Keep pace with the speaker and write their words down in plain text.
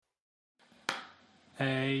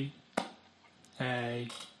Hey, hey,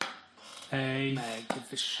 hey,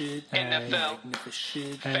 Magnificent NFL,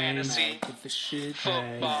 magnificent fantasy, magnificent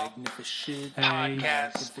football, magnificent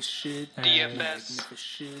podcast, magnificent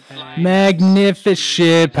DFS,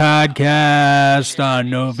 Magnificent podcast on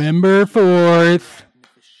November 4th.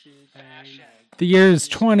 The year is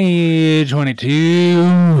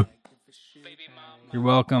 2022. You're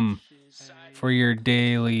welcome for your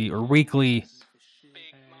daily or weekly,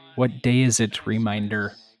 what day is it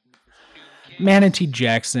reminder. Manatee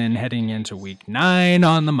Jackson heading into week 9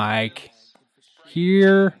 on the mic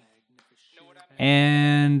here.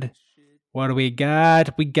 And what do we got?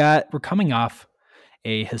 We're coming off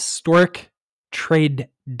a historic trade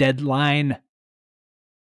deadline.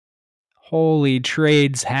 Holy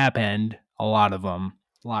trades happened. A lot of them.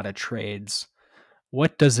 A lot of trades.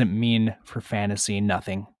 What does it mean for fantasy?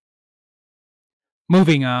 Nothing.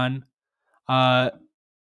 Moving on.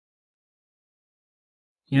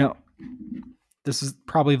 This is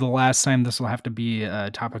probably the last time this will have to be a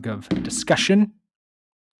topic of discussion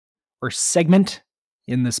or segment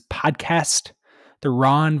in this podcast. The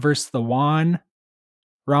Ron versus the Juan.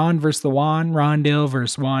 Ron versus the Juan. Rondale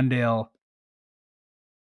versus Wandale.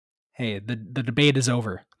 Hey, the debate is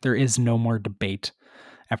over. There is no more debate.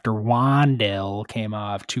 After Wandale came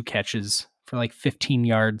off 2 catches for like 15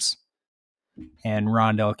 yards, and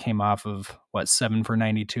Rondale came off of, 7 for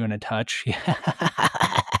 92 and a touch.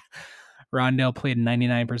 Rondale played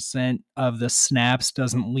 99% of the snaps,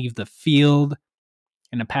 doesn't leave the field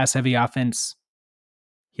in a pass-heavy offense.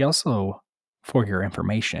 He also, for your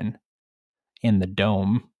information, in the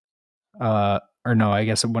Dome, or no, I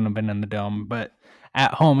guess it wouldn't have been in the Dome, but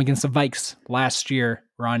at home against the Vikes last year,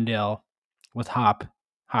 Rondale with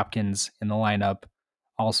Hopkins in the lineup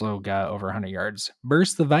also got over 100 yards.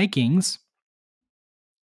 Versus the Vikings,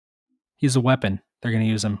 he's a weapon. They're going to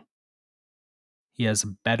use him. He has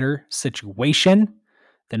a better situation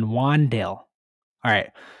than Wandale. All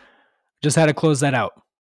right. Just had to close that out.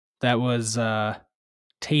 That was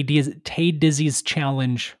Tay Dizzy's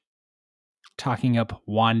challenge, talking up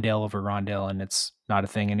Wandale over Rondale, and it's not a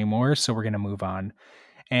thing anymore, so we're going to move on.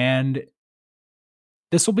 And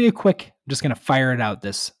this will be a quick, I'm just going to fire it out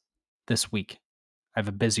this week. I have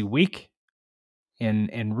a busy week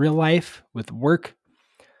in real life with work,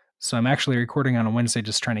 so I'm actually recording on a Wednesday,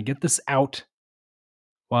 just trying to get this out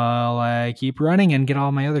while I keep running and get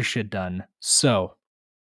all my other shit done. So,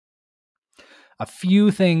 a few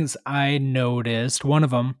things I noticed. One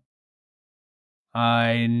of them,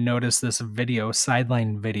 I noticed this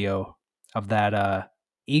sideline video of that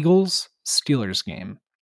Eagles-Steelers game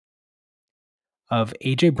of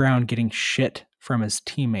A.J. Brown getting shit from his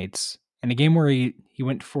teammates in a game where he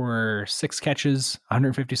went for 6 catches,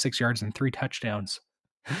 156 yards, and 3 touchdowns.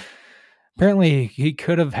 Apparently, he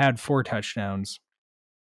could have had 4 touchdowns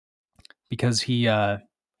because he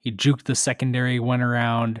juked the secondary, went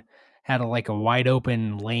around, had a wide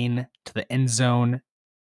open lane to the end zone,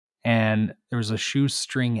 and there was a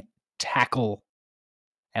shoestring tackle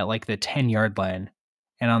at the 10-yard line.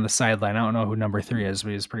 And on the sideline, I don't know who number 3 is, but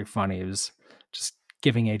he was pretty funny. He was just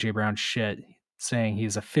giving A.J. Brown shit, saying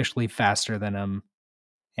he's officially faster than him.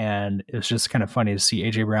 And it was just kind of funny to see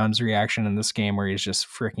A.J. Brown's reaction in this game where he's just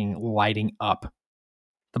freaking lighting up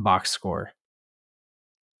the box score.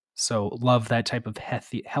 So love that type of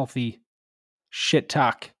healthy shit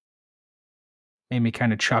talk. Made me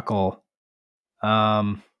kind of chuckle.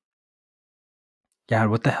 God,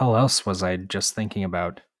 what the hell else was I just thinking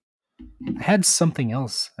about? I had something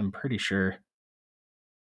else, I'm pretty sure.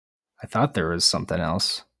 I thought there was something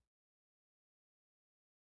else.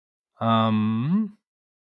 I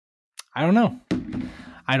don't know.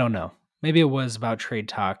 Maybe it was about trade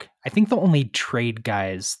talk. I think the only trade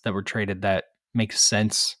guys that were traded that make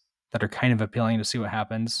sense, that are kind of appealing to see what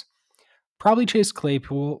happens, probably Chase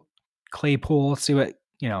Claypool, see what,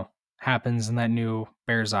 happens in that new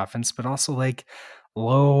Bears offense, but also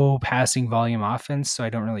low passing volume offense, so I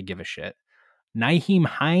don't really give a shit. Nyheim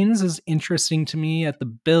Hines is interesting to me at the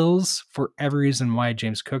Bills for every reason why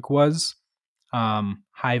James Cook was.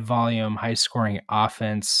 High volume, high scoring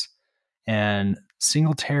offense, and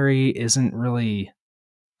Singletary isn't really,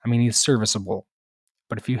 he's serviceable,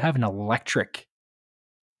 but if you have an electric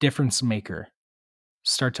difference maker,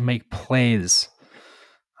 start to make plays,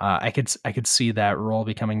 I could see that role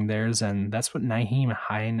becoming theirs, and that's what Nyheim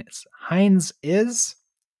Hines is.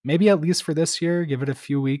 Maybe at least for this year, give it a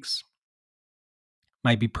few weeks.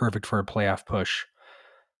 Might be perfect for a playoff push.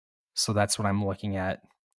 So that's what I'm looking at.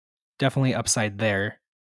 Definitely upside there.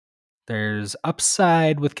 There's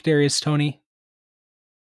upside with Kadarius Toney.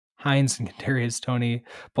 Hines and Kadarius Toney,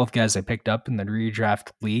 both guys I picked up in the redraft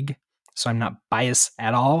league. so I'm not biased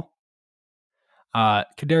at all.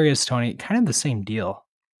 Kadarius Toney, kind of the same deal.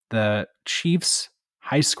 The Chiefs'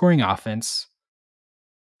 high-scoring offense,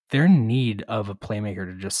 they're in need of a playmaker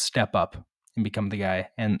to just step up and become the guy,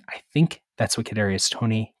 and I think that's what Kadarius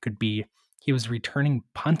Toney could be. He was returning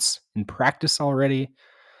punts in practice already,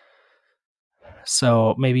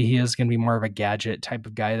 so maybe he is going to be more of a gadget type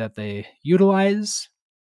of guy that they utilize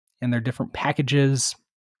in their different packages.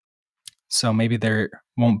 So maybe there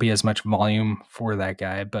won't be as much volume for that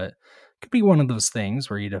guy, but could be one of those things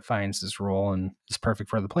where he defines his role and is perfect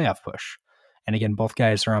for the playoff push. And again, both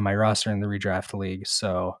guys are on my roster in the redraft league,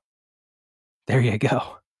 so there you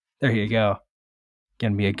go. There you go.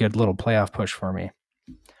 Gonna be a good little playoff push for me.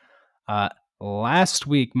 Last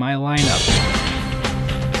week, my lineup,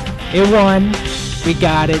 it won. We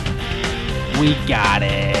got it. We got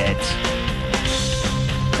it.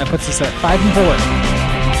 That puts us at 5-4.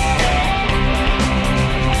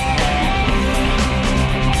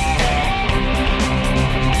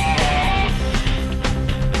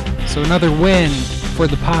 So another win for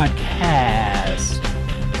the podcast.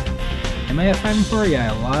 Am I at 5-4?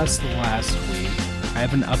 Yeah, I lost last week. I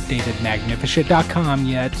haven't updated magnificent.com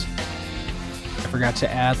yet. I forgot to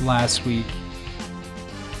add last week.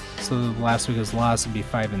 So last week was lost, it'd be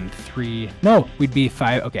 5-3. No, we'd be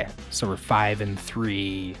 5. Okay, so we're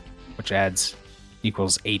 5-3, which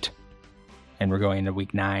equals 8. And we're going into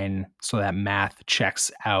week 9, so that math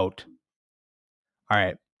checks out. All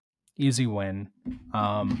right. Easy win.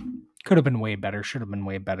 Could have been way better, should have been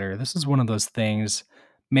way better. This is one of those things.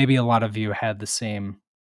 Maybe a lot of you had the same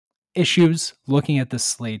issues looking at this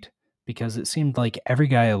slate because it seemed like every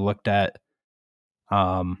guy I looked at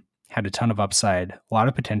had a ton of upside, a lot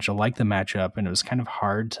of potential, like the matchup, and it was kind of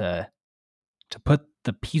hard to put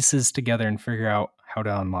the pieces together and figure out how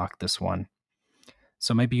to unlock this one.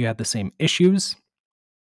 So maybe you had the same issues.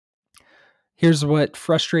 Here's what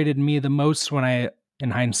frustrated me the most when I, in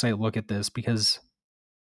hindsight, look at this, because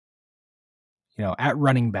at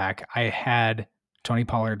running back, I had Tony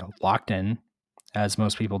Pollard locked in, as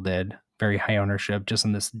most people did. Very high ownership, just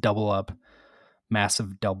in this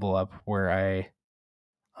massive double up, where I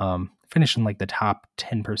finished in like the top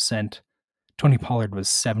 10%. Tony Pollard was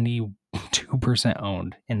 72%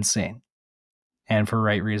 owned. Insane. And for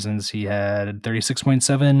right reasons, he had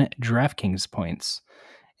 36.7 DraftKings points.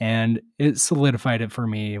 And it solidified it for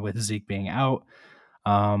me with Zeke being out.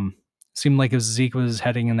 Seemed like Zeke was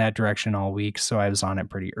heading in that direction all week, so I was on it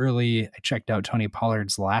pretty early. I checked out Tony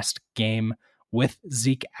Pollard's last game with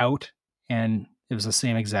Zeke out, and it was the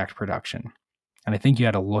same exact production. And I think you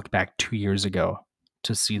had to look back 2 years ago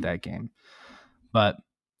to see that game. But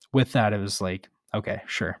with that, it was like, okay,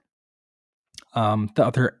 sure. The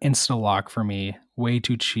other insta lock for me, way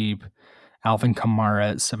too cheap, Alvin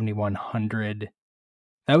Kamara at 7,100.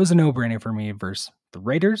 That was a no-brainer for me versus the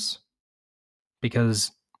Raiders,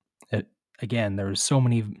 because again, there was so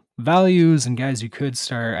many values and guys you could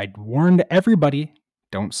start. I warned everybody,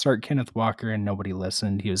 don't start Kenneth Walker, and nobody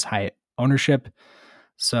listened. He was high ownership.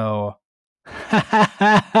 So,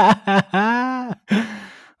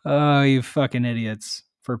 oh, you fucking idiots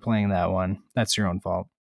for playing that one. That's your own fault.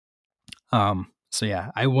 So yeah,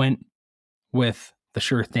 I went with the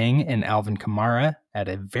sure thing in Alvin Kamara at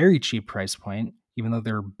a very cheap price point, even though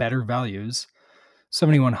there are better values.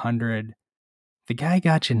 7,100. The guy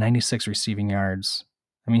got you 96 receiving yards.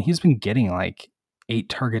 I mean, he's been getting like 8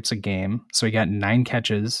 targets a game. So he got 9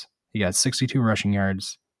 catches. He got 62 rushing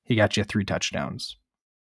yards. He got you 3 touchdowns.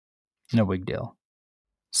 No big deal.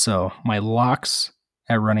 So my locks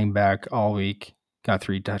at running back all week got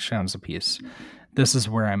 3 touchdowns apiece. This is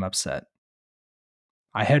where I'm upset.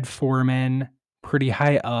 I had Foreman pretty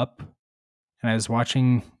high up, and I was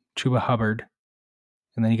watching Chuba Hubbard,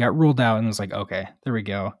 and then he got ruled out, and I was like, okay, there we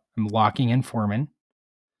go. I'm locking in Foreman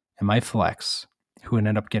and my flex, who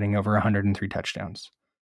ended up getting over 103 touchdowns.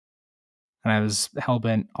 And I was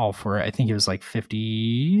hell-bent all for it. I think it was like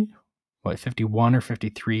 51 or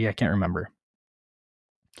 53. I can't remember.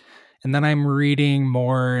 And then I'm reading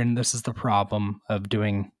more, and this is the problem of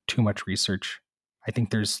doing too much research. I think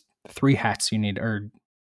there's 3 hats you need,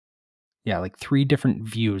 like 3 different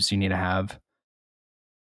views you need to have.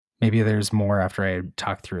 Maybe there's more after I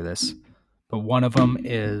talk through this. But one of them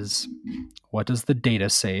is, what does the data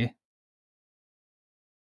say?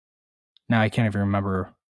 Now I can't even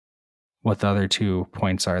remember what the other 2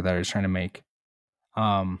 points are that I was trying to make.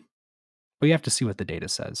 But you have to see what the data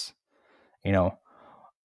says,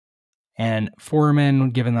 And Foreman,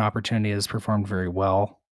 given the opportunity, has performed very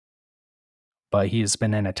well. But he's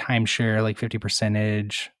been in a timeshare, like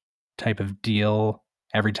 50% type of deal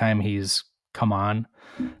every time he's come on.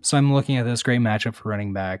 So I'm looking at this great matchup for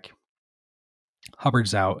running back.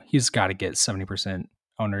 Hubbard's out. He's got to get 70%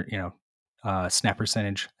 owner, snap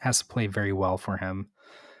percentage. Has to play very well for him.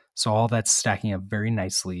 So all that's stacking up very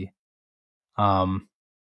nicely. But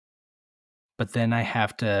then I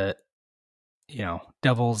have to,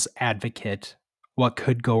 devil's advocate, what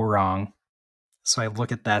could go wrong? So I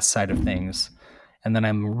look at that side of things, and then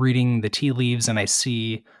I'm reading the tea leaves, and I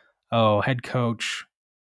see, head coach,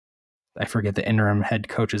 I forget the interim head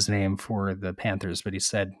coach's name for the Panthers, but he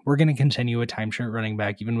said, we're going to continue a timeshare running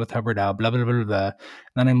back, even with Hubbard out, blah, blah, blah, blah, blah. And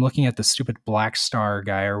then I'm looking at the stupid Black Star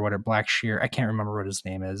guy or what, Black Shear. I can't remember what his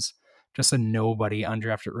name is. Just a nobody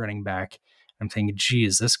undrafted running back. I'm thinking,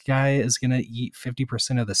 geez, this guy is going to eat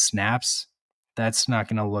 50% of the snaps. That's not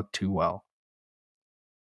going to look too well.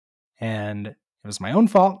 And it was my own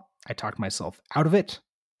fault. I talked myself out of it,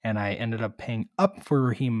 and I ended up paying up for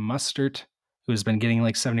Raheem Mostert, who's been getting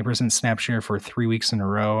like 70% snap share for 3 weeks in a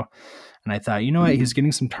row. And I thought, you know what? He's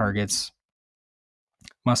getting some targets.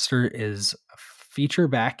 Mostert is a feature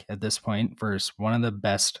back at this point versus one of the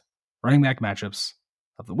best running back matchups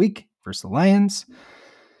of the week versus the Lions.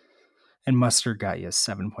 And Mostert got you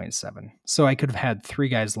 7.7. So I could have had 3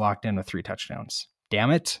 guys locked in with 3 touchdowns.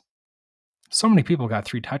 Damn it. So many people got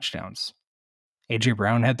 3 touchdowns. AJ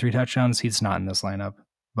Brown had 3 touchdowns. He's not in this lineup,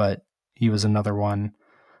 but he was another one.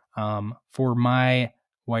 For my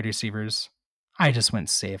wide receivers, I just went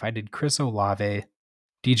safe. I did Chris Olave,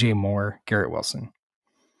 DJ Moore, Garrett Wilson.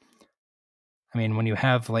 I mean, when you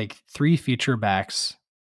have like 3 feature backs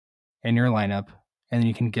in your lineup, and then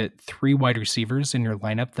you can get 3 wide receivers in your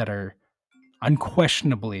lineup that are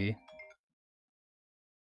unquestionably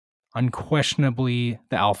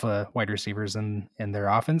the alpha wide receivers in their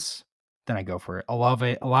offense, then I go for it.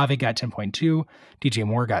 Olave got 10.2. DJ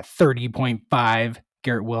Moore got 30.5.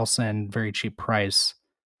 Garrett Wilson, very cheap price,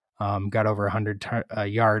 got over 100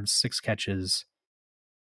 yards, 6 catches,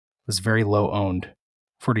 was very low owned,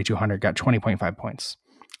 4,200, got 20.5 points.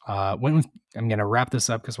 I'm going to wrap this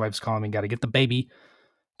up because wife's calling me, got to get the baby,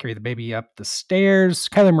 carry the baby up the stairs.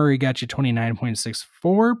 Kyler Murray got you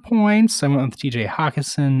 29.64 points. I went with TJ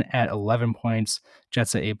Hawkinson at 11 points,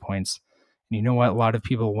 Jets at 8 points. And you know what? A lot of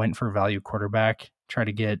people went for value quarterback, try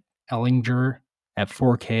to get Ellinger at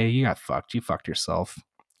 4K. You got fucked. You fucked yourself.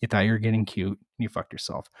 You thought you were getting cute. You fucked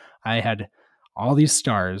yourself. I had all these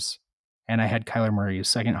stars, and I had Kyler Murray,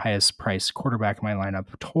 second highest price quarterback in my lineup.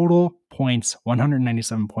 Total points,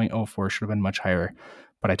 197.04. Should have been much higher,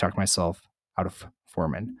 but I talked myself out of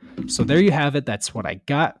Foreman. So there you have it. That's what I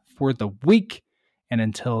got for the week. And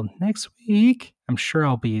until next week, I'm sure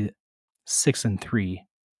I'll be 6-3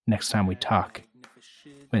 next time we talk.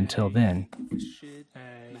 But until then,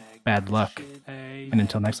 bad luck. And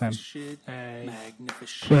until next time.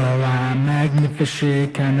 Well, I'm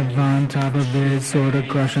magnificent, kind of on top of it, sort of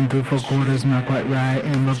crushing through 4 quarters, not quite right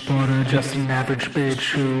in the border, just an average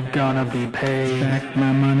bitch who gonna be paid back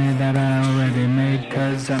my money that I already made,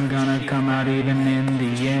 cause I'm gonna come out even in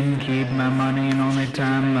the end, keep my money and only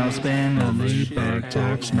time I'll spend. Laid back,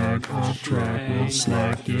 talk smack, off track, we'll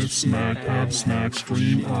slack, get smack, have snack,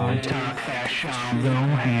 stream on. Talk fashion, go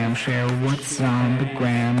ham, share what's on the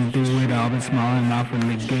gram, do it all but small enough when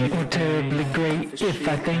we get or terribly great. If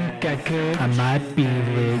I think I could, I might be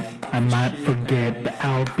lit, I might forget, but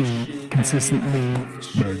I'll be consistently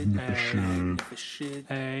Magnificent.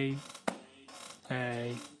 Hey,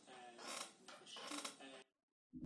 hey.